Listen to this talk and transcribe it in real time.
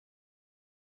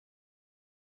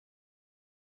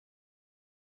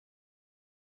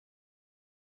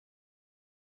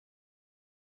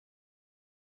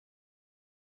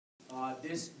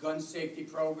This gun safety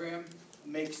program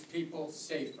makes people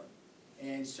safer.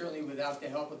 And certainly without the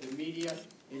help of the media,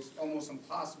 it's almost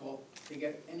impossible to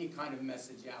get any kind of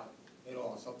message out at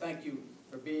all. So thank you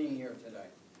for being here today.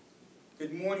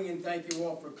 Good morning, and thank you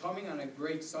all for coming on a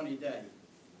great sunny day.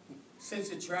 Since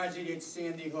the tragedy at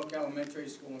Sandy Hook Elementary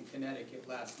School in Connecticut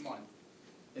last month,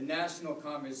 the national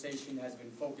conversation has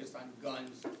been focused on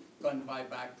guns, gun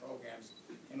buyback programs,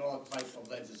 and all types of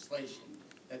legislation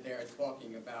that they are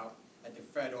talking about at the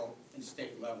federal and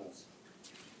state levels.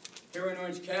 Here in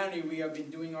Orange County, we have been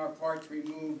doing our part to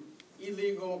remove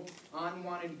illegal,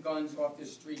 unwanted guns off the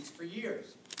streets for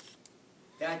years.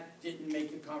 That didn't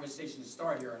make the conversation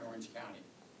start here in Orange County.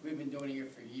 We've been doing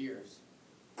it for years.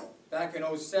 Back in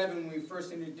 '07, when we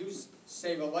first introduced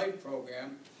Save a Life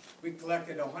program, we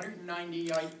collected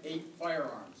 198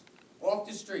 firearms off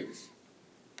the streets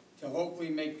to hopefully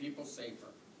make people safer.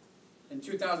 In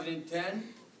 2010,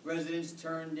 residents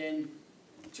turned in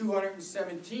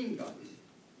 217 guns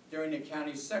during the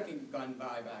county's second gun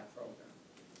buyback program.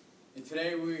 And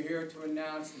today we're here to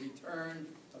announce the return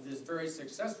of this very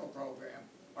successful program,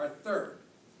 our third.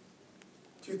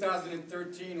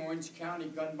 2013 Orange County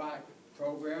Gun Buyback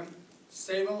Program,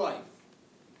 Save a Life,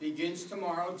 begins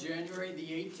tomorrow, January the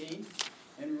 18th,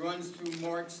 and runs through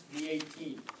March the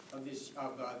 18th of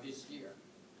this year.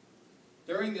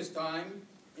 During this time,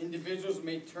 individuals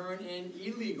may turn in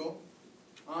illegal,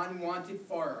 unwanted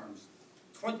firearms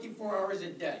 24 hours a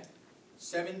day,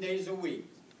 7 days a week,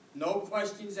 no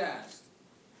questions asked,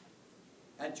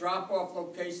 at drop-off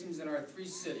locations in our 3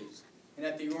 cities and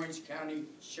at the Orange County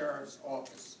Sheriff's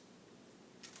Office.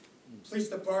 Police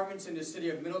departments in the city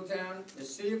of Middletown, the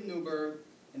city of Newburgh,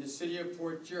 and the city of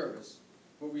Port Jervis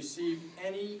will receive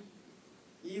any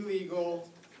illegal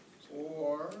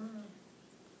or,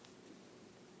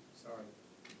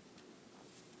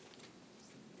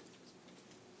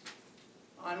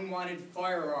 unwanted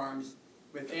firearms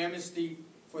with amnesty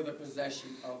for the possession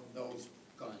of those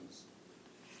guns.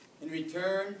 In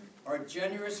return, our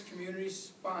generous community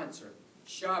sponsor,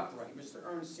 ShopRite, Mr.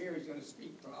 Ernst here is going to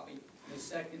speak probably in a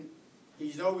second.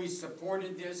 He's always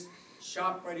supported this.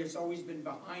 ShopRite has always been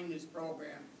behind this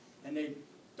program, and they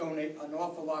donate an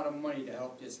awful lot of money to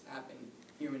help this happen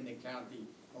here in the county,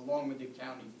 along with the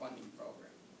county funding program.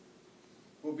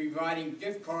 We'll be providing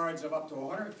gift cards of up to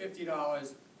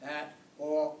 $150 at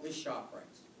all the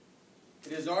ShopRites.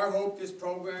 It is our hope this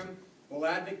program will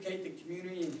advocate the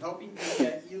community in helping to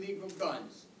get illegal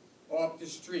guns off the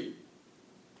street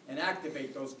and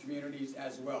activate those communities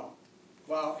as well,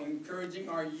 while encouraging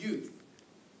our youth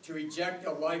to reject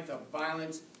a life of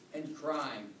violence and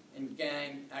crime and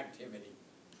gang activity.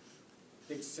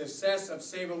 The success of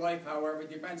Save a Life, however,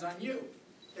 depends on you,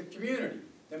 the community,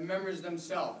 the members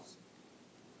themselves,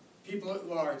 people at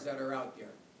large that are out there.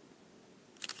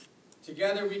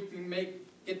 Together we can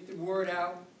get the word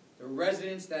out to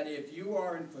residents that if you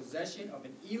are in possession of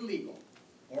an illegal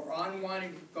or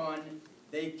unwanted gun,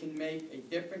 they can make a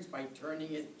difference by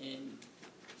turning it in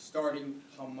starting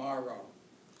tomorrow.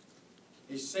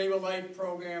 A Save a Life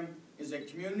program is a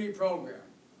community program.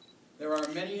 There are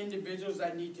many individuals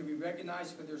that need to be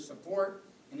recognized for their support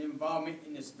and involvement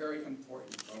in this very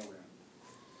important program.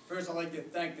 First, I'd like to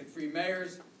thank the 3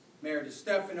 mayors, Mayor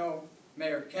DeStefano,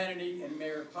 Mayor Kennedy, and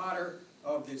Mayor Potter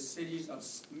of the cities of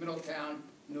Middletown,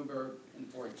 Newburgh,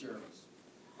 and Port Jervis.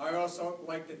 I also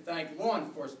like to thank law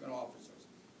enforcement officers.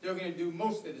 They're going to do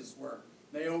most of this work.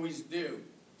 They always do,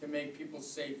 to make people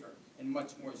safer and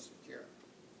much more secure.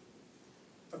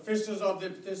 Officials of the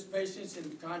participations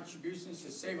and contributions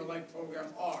to Save a Life program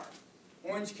are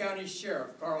Orange County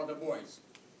Sheriff Carl Du Bois,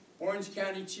 Orange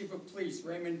County Chief of Police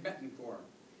Raymond Betancourt,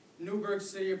 Newburgh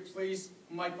City of Police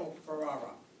Michael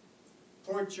Ferrara,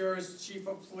 Port Jervis Chief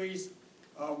of Police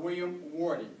William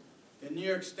Warden, the New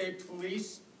York State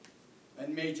Police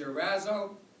and Major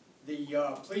Razzo, the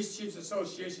Police Chiefs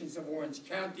Associations of Orange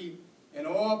County, and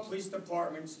all police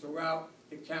departments throughout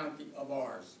the county of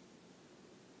ours.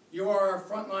 You are our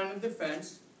front line of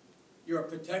defense. You are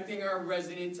protecting our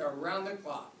residents around the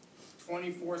clock,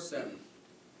 24/7,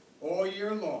 all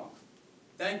year long.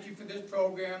 Thank you for this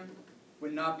program.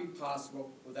 Would not be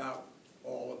possible without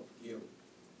all of you.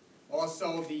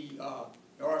 Also,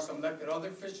 there are some elected other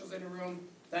officials in the room.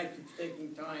 Thank you for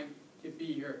taking time to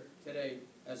be here today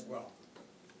as well.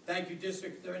 Thank you,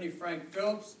 District Attorney Frank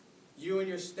Phillips. You and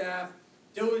your staff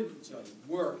diligently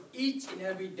work each and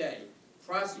every day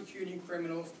prosecuting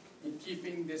criminals and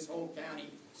keeping this whole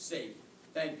county safe.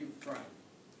 Thank you, Frank.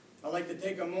 I'd like to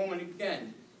take a moment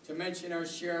again to mention our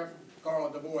Sheriff,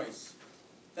 Carl Du Bois.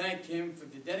 Thank him for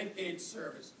the dedicated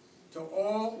service to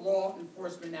all law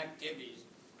enforcement activities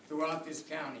throughout this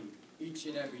county. each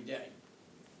and every day.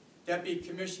 Deputy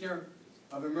Commissioner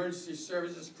of Emergency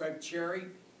Services, Craig Cherry,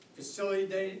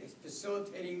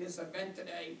 facilitating this event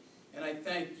today, and I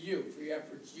thank you for the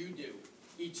efforts you do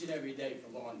each and every day for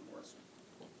law enforcement.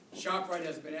 ShopRite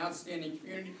has been an outstanding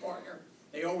community partner.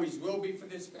 They always will be for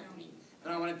this county,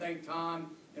 and I want to thank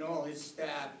Tom and all his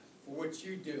staff for what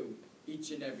you do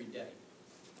each and every day.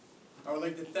 I would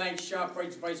like to thank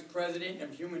ShopRite's Vice President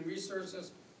of Human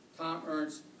Resources, Tom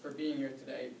Ernst, for being here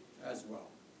today as well.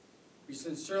 We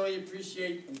sincerely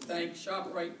appreciate and thank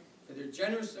ShopRite for their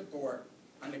generous support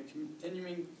on the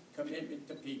continuing commitment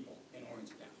to people in Orange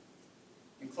County.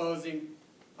 In closing,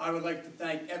 I would like to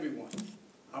thank everyone.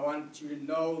 I want you to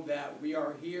know that we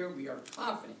are here, we are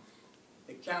confident.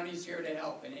 The county's here to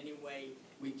help in any way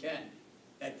we can,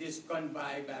 that this gun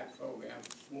buyback program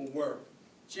will work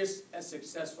just as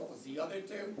successful as the other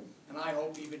two, and I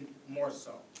hope even more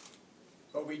so.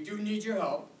 But we do need your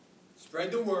help.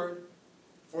 Spread the word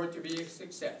for it to be a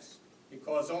success,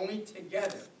 because only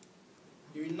together,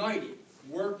 united,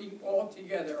 working all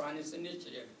together on this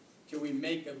initiative, can we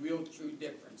make a real true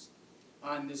difference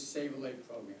on this Save a Lake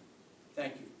program.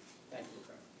 Thank you. Thank you,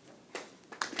 Fred.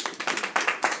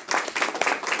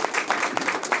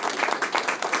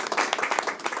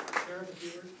 Sheriff, a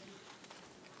few words?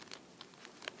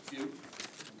 A few?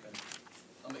 Okay.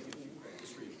 I'll make it a few,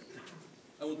 just for you.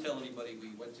 I won't tell anybody we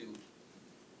went to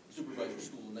supervisor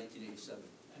school in 1987.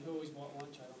 And who always bought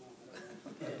lunch, I don't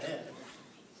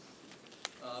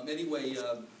know. Anyway,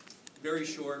 very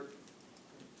short.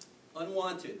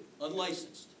 Unwanted,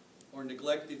 unlicensed, or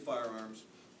neglected firearms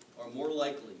are more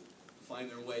likely to find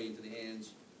their way into the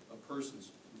hands of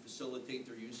persons who facilitate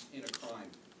their use in a crime.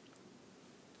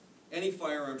 Any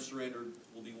firearm surrendered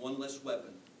will be one less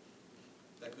weapon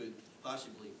that could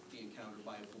possibly be encountered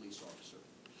by a police officer.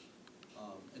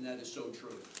 And that is so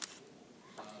true.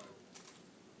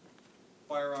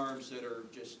 Firearms that are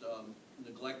just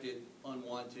neglected,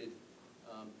 unwanted,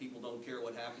 people don't care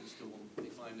what happens to them. They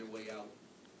find their way out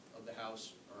of the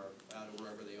house or out of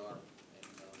wherever they are.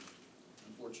 And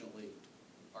unfortunately,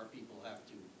 our people have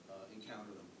to encounter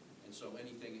them. And so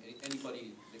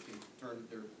anybody that can turn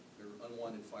their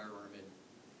unwanted firearm in,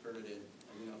 turn it in,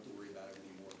 and we don't have to worry about it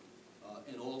anymore.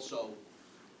 And also,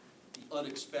 the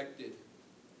unexpected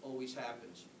always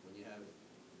happens when you have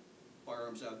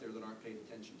firearms out there that aren't paid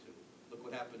attention to. Look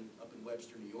what happened up in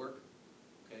Webster, New York,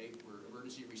 okay, where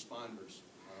emergency responders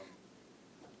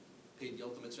paid the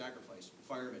ultimate sacrifice.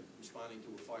 Firemen responding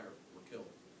to a fire were killed.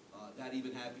 That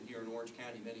even happened here in Orange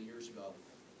County many years ago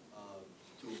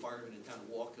to a fireman in town of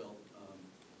Wallkill.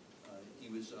 He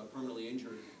was permanently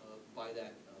injured by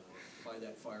that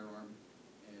firearm,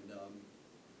 and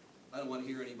I don't want to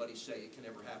hear anybody say it can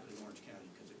never happen in Orange County,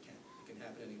 because it can. It can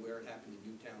happen anywhere. It happened in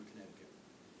Newtown, Connecticut.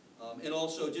 And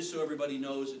also, just so everybody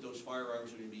knows that those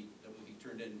firearms will be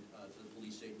turned in to the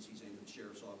police agencies and to the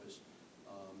sheriff's office.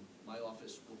 My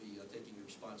office will be taking the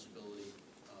responsibility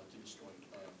for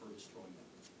destroying them.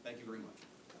 Thank you very much.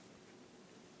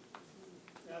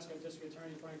 Ask our district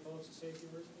attorney, Frank Phillips, the safety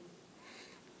words.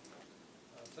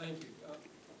 Thank you.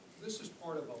 This is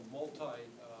part of a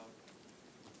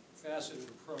multi-faceted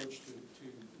approach to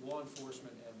law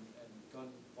enforcement and gun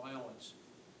violence.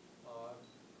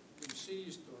 We've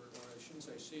seized, or I shouldn't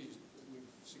say seized,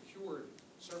 we've secured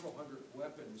several hundred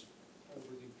weapons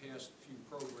over the past few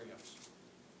programs.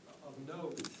 Of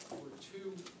note were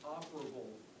two operable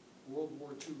World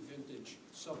War II vintage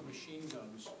submachine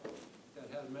guns that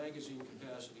had a magazine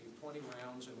capacity of 20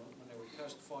 rounds, and when they were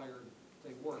test fired,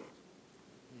 they worked.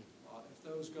 If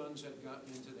those guns had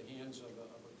gotten into the hands of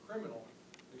a criminal,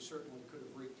 they certainly could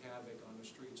have wreaked havoc on the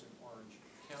streets in Orange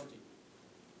County.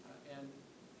 And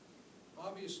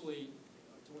obviously,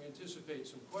 to anticipate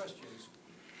some questions,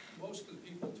 most of the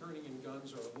people turning in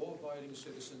guns are law-abiding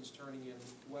citizens turning in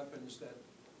weapons that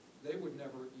they would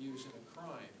never use in a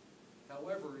crime.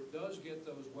 However, it does get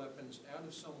those weapons out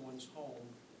of someone's home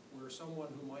where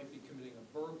someone who might be committing a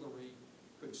burglary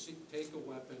could take a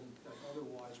weapon that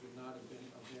otherwise would not have been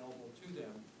available to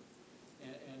them.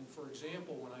 And for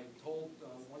example, when I told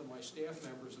one of my staff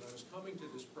members that I was coming to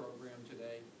this program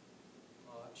today,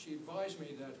 she advised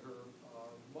me that her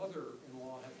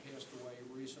mother-in-law had passed away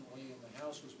recently, and the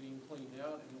house was being cleaned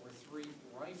out, and there were 3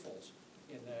 rifles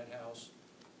in that house.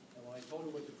 And when I told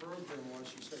her what the program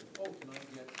was, she said, "Oh, can I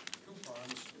get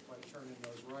coupons if I turn in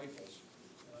those rifles?"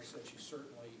 And I said she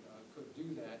certainly could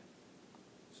do that.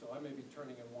 So I may be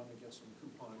turning in one to get some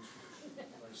coupons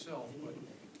myself,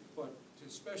 but to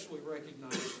especially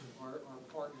recognize our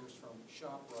partners from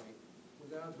ShopRite,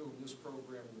 without whom this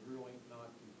program would really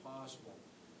not be possible.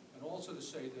 And also to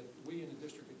say that we in the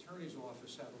District Attorney's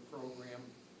Office have a program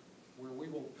where we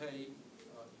will pay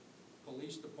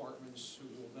police departments, who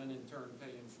will then in turn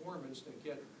pay informants, to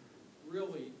get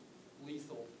really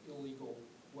lethal, illegal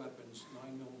weapons,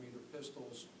 9mm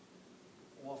pistols,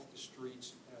 off the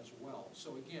streets as well.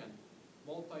 So again,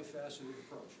 multifaceted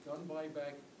approach. Gun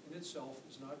buyback in itself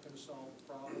is not going to solve the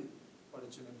problem, but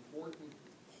it's an important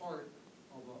part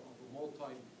of a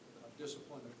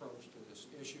multi-disciplined approach to this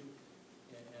issue,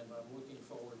 and I'm looking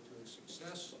forward to its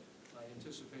success. I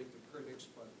anticipate the critics,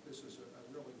 but this is a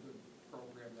really good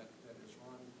program that is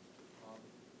run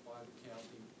by the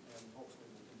county, and hopefully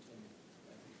will continue.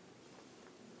 Thank you.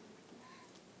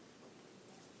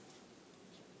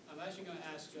 I'm actually going to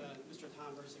ask Mr.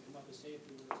 Converse to come up and say a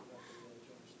few words about the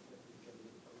George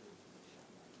program.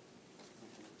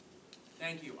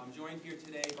 Thank you. I'm joined here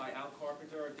today by Al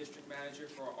Carpenter, our district manager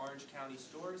for our Orange County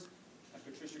stores, and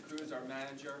Patricia Cruz, our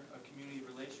manager of community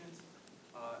relations.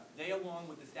 They, along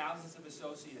with the thousands of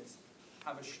associates,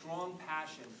 have a strong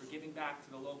passion for giving back to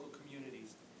the local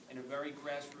communities in a very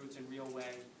grassroots and real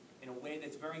way, in a way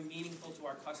that's very meaningful to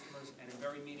our customers and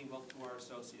very meaningful to our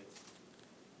associates.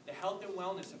 The health and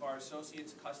wellness of our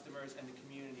associates, customers, and the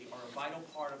community are a vital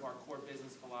part of our core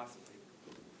business philosophy.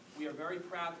 We are very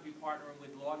proud to be partnering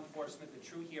with law enforcement, the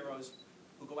true heroes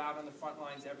who go out on the front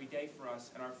lines every day for us,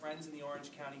 and our friends in the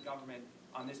Orange County government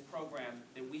on this program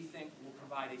that we think will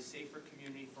provide a safer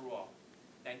community for all.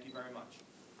 Thank you very much.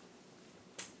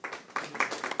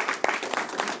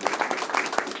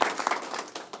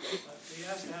 We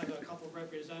asked to have a couple of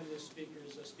representative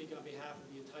speakers speak on behalf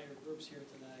of the entire groups here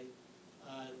today.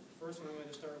 The first one I'm going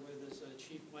to start with is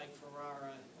Chief Mike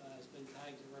Ferrara, has been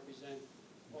tagged to represent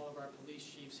all of our police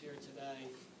chiefs here today.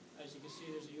 As you can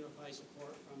see, there's a unified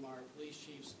support from our police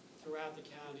chiefs throughout the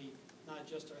county, not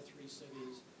just our 3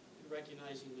 cities,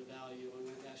 recognizing the value. I'm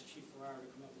going to ask Chief Ferrara to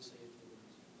come up and say a few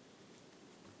words.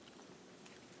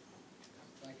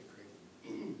 Thank you, Craig.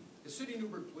 The City of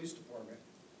Newburgh Police Department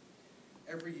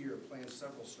every year plans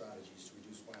several strategies to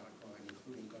reduce violent crime,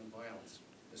 including gun violence.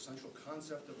 The central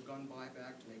concept of a gun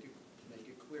buyback, to make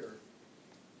it clear,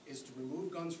 is to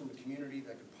remove guns from a community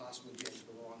that could possibly get into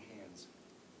the wrong hands.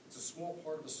 It's a small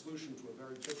part of a solution to a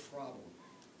very big problem,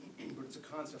 but it's a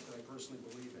concept that I personally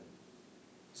believe in.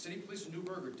 City police in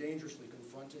Newburgh are dangerously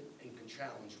confronted and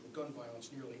challenged with gun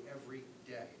violence nearly every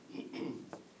day.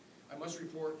 I must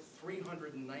report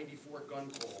 394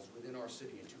 gun calls within our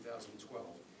city in 2012.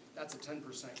 That's a 10%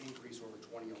 increase over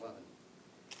 2011.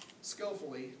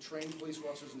 Skillfully, trained police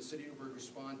officers in the city of Newburgh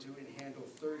respond to and handle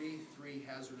 33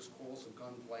 hazardous calls of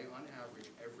gunplay on average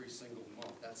every single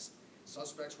month. That's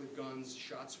suspects with guns,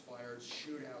 shots fired,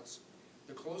 shootouts.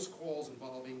 The close calls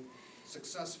involving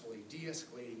successfully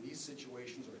de-escalating these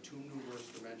situations are too numerous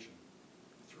to mention.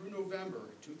 Through November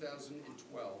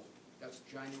 2012, that's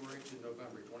January to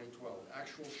November 2012,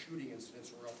 actual shooting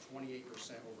incidents were up 28%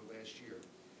 over last year,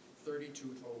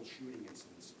 32 total shooting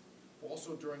incidents.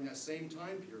 Also during that same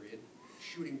time period,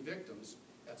 shooting victims,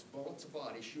 that's bullet to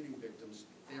body shooting victims,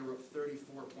 they were up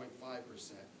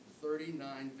 34.5%,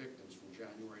 39 victims from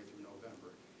January through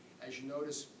November. As you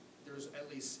notice, there's at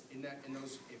least, in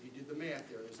those, if you did the math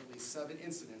there's at least 7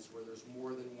 incidents where there's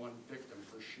more than 1 victim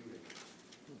per shooting.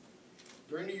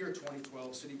 During the year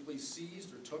 2012, city police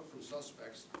seized or took from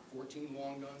suspects 14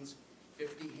 long guns,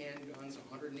 50 handguns,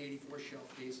 184 shell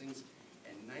casings,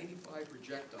 and 95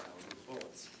 projectiles with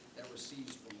bullets that were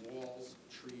seized from walls,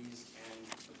 trees, and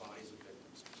the bodies of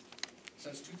victims.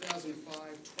 Since 2005,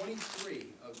 23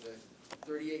 of the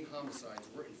 38 homicides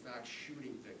were in fact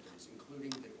shooting victims,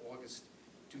 including the August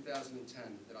 2010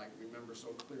 that I remember so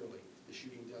clearly, the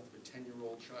shooting death of a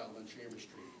 10-year-old child on Chambers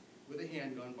Street with a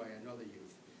handgun by another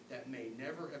youth. That may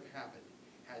never have happened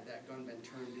had that gun been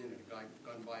turned in a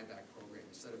gun buyback program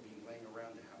instead of being laying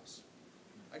around the house.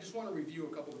 I just want to review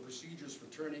a couple of procedures for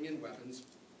turning in weapons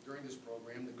during this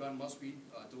program. The gun must be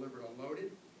delivered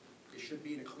unloaded. It should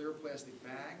be in a clear plastic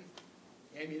bag.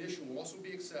 Ammunition will also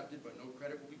be accepted, but no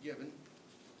credit will be given.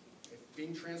 If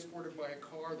being transported by a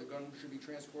car, the gun should be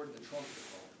transported in the trunk of the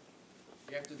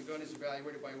car. After the gun is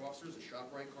evaluated by officers, a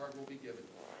ShopRite card will be given.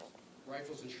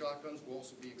 Rifles and shotguns will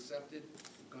also be accepted.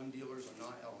 Gun dealers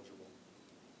are not eligible.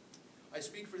 I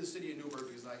speak for the city of Newburgh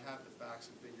because I have the facts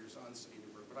and figures on the city of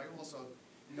Newburgh, but I also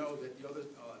know that the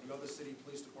other city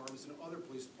police departments and other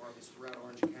police departments throughout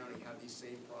Orange County have these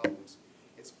same problems.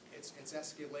 It's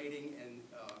escalating, and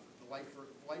life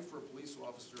for a police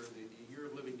officer, the year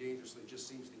of living dangerously just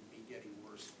seems to be getting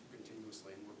worse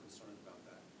continuously, and we're concerned about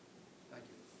that. Thank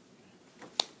you.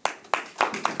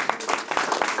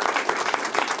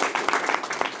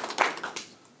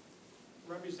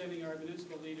 representing our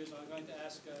municipal leaders, I'm going to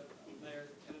ask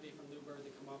Mayor Kennedy from Newburgh to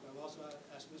come up. I'll also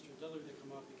ask Mr. Dillard to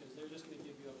come up because they're just going to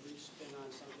give you a brief spin on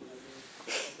something that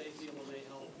they feel will may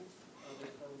help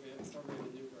their program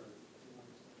in Newburgh.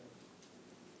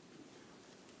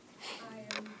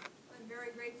 I'm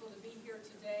very grateful to be here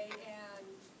today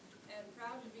and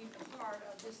proud to be part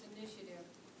of this initiative.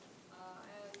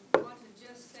 And want to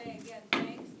just say again,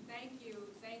 thank you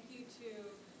to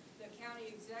the County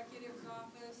Executive's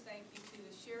Office, thank you to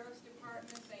the Sheriff's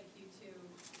Department, thank you to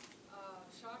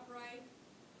ShopRite,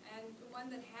 and the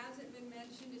one that hasn't been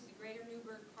mentioned is the Greater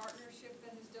Newburgh Partnership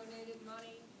that has donated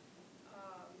money,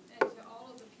 and to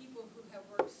all of the people who have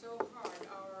worked so hard,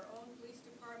 our own police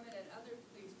department and other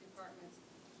police departments.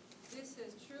 This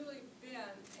has truly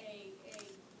been a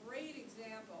great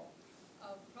example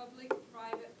of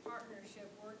public-private partnership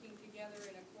working together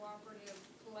in a cooperative,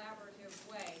 collaborative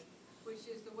way, which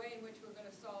is the way in which we're going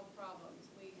to solve problems.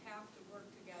 We have to work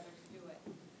together to do it.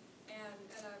 And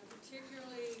I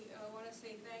particularly want to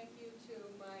say thank you to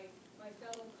my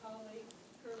fellow colleague,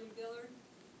 Curly Dillard,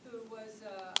 who was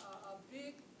a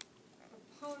big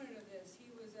proponent of this.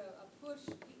 He was a push,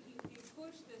 he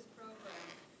pushed this program.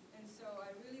 And so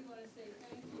I really want to say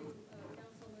thank you,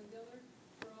 Councilman Dillard,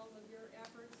 for all of your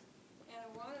efforts. And I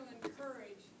want to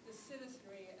encourage the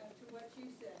citizenry to what you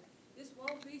said. This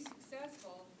won't be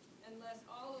successful unless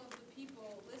all of the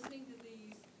people listening to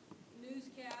these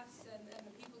newscasts and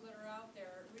the people that are out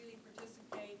there really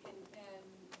participate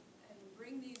and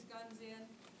bring these guns in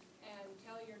and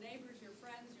tell your neighbors, your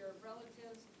friends, your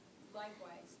relatives,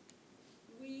 likewise.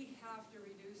 We have to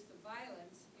reduce the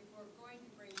violence if we're going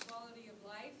to bring quality of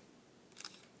life,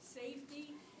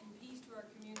 safety, and peace to our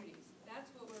communities. That's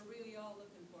what we're really all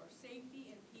looking for, safety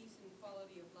and peace and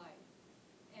quality of life.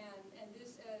 And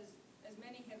this, as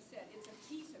many have said, it's a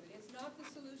piece of it. It's not the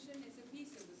solution, it's a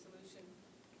piece of the solution.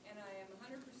 And I am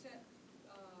 100%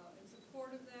 in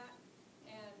support of that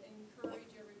and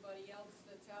encourage everybody else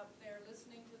that's out there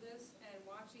listening to this and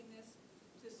watching this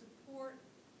to support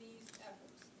these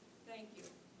efforts. Thank you.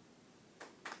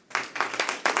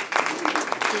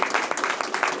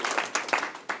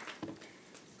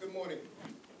 Good morning.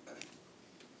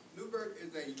 Newburgh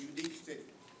is a unique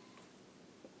city.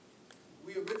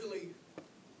 We originally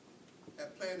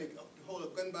had planned to hold a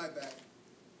gun buyback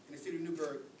in the city of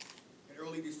Newburgh in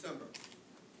early December.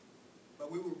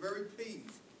 But we were very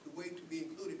pleased to wait to be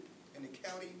included in the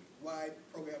county-wide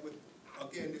program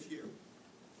again this year.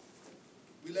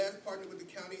 We last partnered with the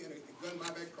county in a gun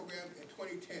buyback program in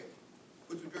 2010,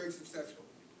 which was very successful.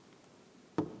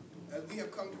 As we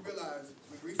have come to realize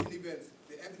with recent events,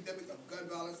 the epidemic of gun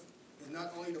violence is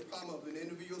not only the problem of an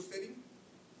individual city,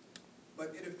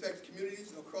 but it affects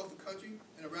communities across the country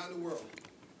and around the world.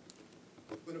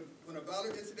 When a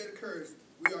violent incident occurs,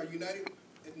 we are united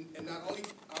in not only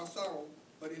our sorrow,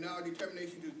 but in our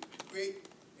determination to create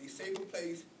a safer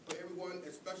place for everyone,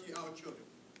 especially our children.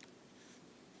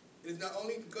 It is not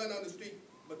only the gun on the street,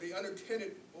 but the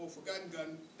unattended or forgotten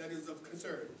gun that is of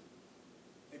concern.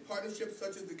 A partnership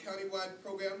such as the countywide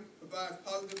program provides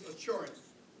positive assurance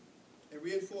and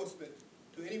reinforcement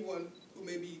to anyone who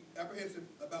may be apprehensive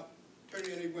about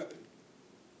turning in a weapon.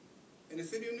 In the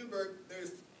city of Newburgh,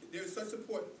 there is such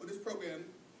support for this program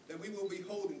that we will be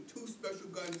holding 2 special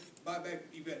gun buyback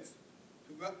events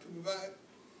to provide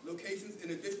locations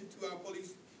in addition to our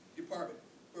police department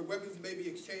where weapons may be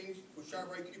exchanged for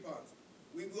ShopRite coupons.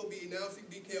 We will be announcing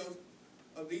details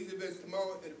of these events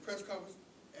tomorrow at a press conference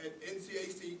at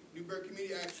NCAC, Newburgh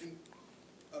Community Action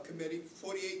Committee,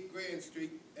 48 Grand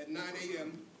Street at 9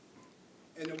 a.m.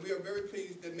 And we are very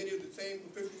pleased that many of the same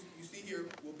officials you see here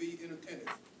will be in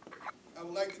attendance. I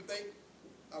would like to thank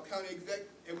our county exec,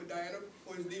 Edward Diana,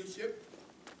 for his leadership,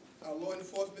 our law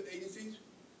enforcement agencies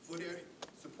for their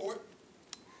support,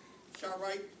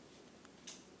 ShopRite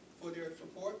for their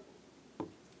support,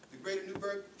 the Greater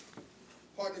Newburgh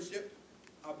Partnership,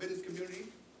 our business community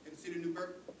in the city of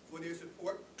Newburgh for their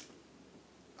support,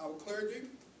 our clergy,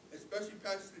 especially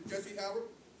Pastor Jesse Howard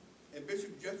and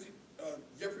Bishop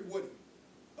Jeffrey Woody,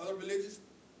 other religious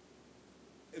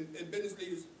and business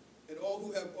leaders, and all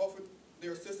who have offered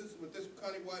their assistance with this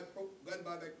countywide gun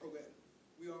buyback program.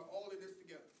 We are all in this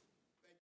together.